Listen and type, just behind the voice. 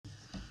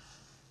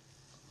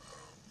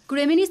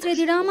Kryeministri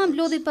Edi Rama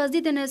mblodhi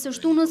pasditën e së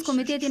shtunës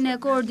Komitetin e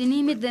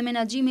Koordinimit dhe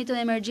Menaxhimit të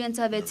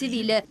Emergjencave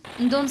Civile,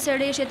 ndonë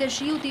rreshtet e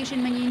shiut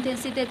ishin me një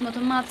intensitet më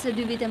të madh se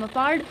 2 vite më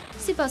parë,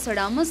 sipas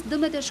Ramës,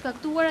 dëmet e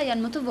shkaktuara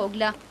janë më të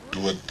vogla.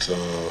 Duhet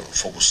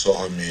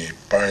fokusohemi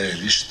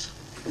paralelisht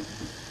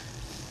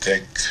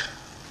tek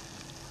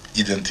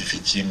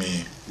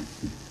identifikimi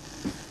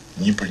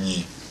një për një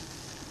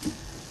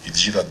i të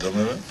gjitha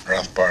dëmeve,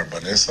 radh parë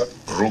banesa,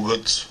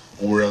 rrugët,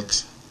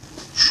 urat,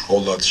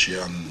 shkollat që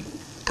janë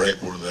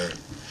prekur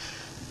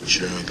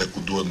dhe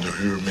ku duhet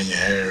ndërhyrë me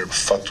njëherë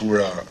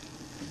fatura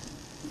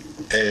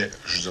e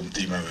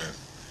zhdëmtimeve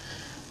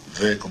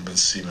dhe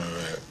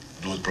kompensimeve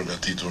duhet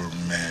përgatitur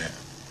me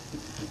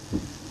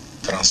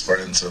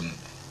transparencën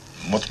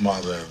më të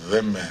madhe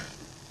dhe me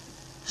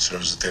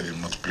seriozitetin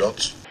më të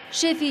plotë.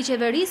 Shefi i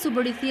qeverisë u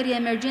bëri thirrje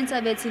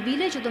emergjencave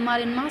civile që të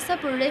marrin masa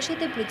për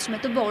rreshtet e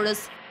pritshme të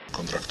borës.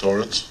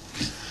 Kontraktorët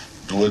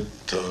duhet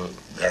të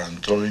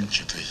garantojnë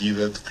që të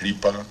hidhet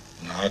kripa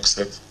në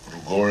akset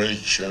rrugore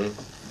që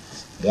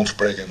mund të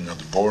preken nga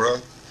të bora,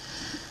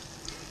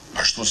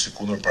 ashtu si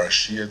kundër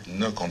parashihet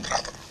në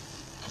kontrata.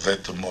 Dhe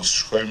të mos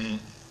shkojmë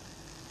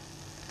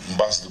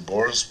mbas të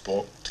borës,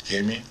 po të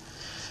kemi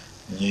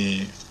një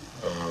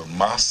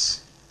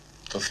masë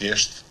të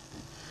thjesht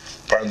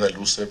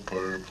parandaluese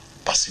për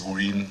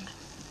pasigurinë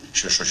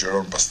që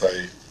shoqëron pastaj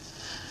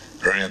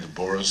rënien e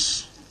borës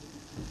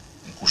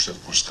në kushtet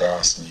kur s'ka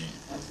asnjë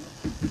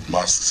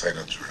masë kësaj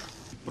natyre.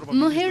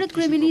 Më herët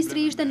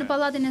kryeministri ishte në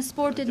pallatin e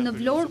sportit në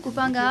Vlorë, ku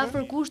pa nga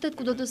afër kushtet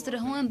ku do të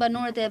strehohen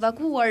banorët e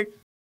evakuar.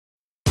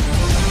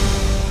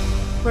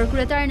 Për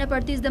kryetarin e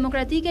Partisë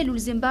Demokratike,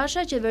 Lulzim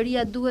Basha,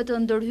 qeveria duhet të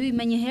ndërhyjë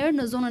menjëherë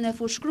në zonën e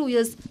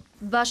fushkrujës.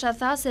 Basha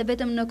tha se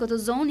vetëm në këtë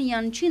zonë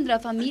janë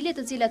qindra familje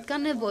të cilat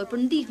kanë nevojë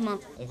për ndihmë.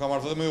 Unë kam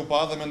marrë vetëm me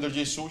UPA dhe me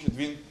ndërgjegjësu që të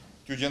vinë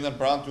t'ju gjenden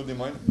pranë, t'ju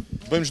ndihmojnë.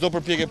 Bëjmë çdo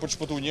përpjekje për të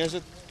shpëtuar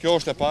njerëzit. Kjo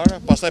është e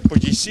para, pastaj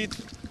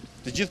përgjegjësitë,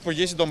 të gjithë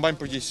përgjegjësit do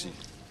mbajnë përgjegjësi.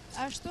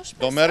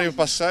 Do merremi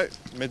pasaj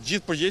me të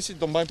gjithë përgjegjësit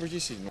do mbajnë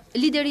përgjegjësi.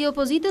 Lideri i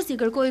opozitës i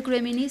kërkoi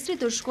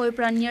kryeministrit të shkojë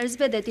pranë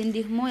njerëzve dhe t'i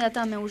ndihmojë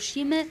ata me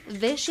ushqime,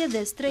 veshje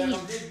dhe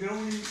strehim.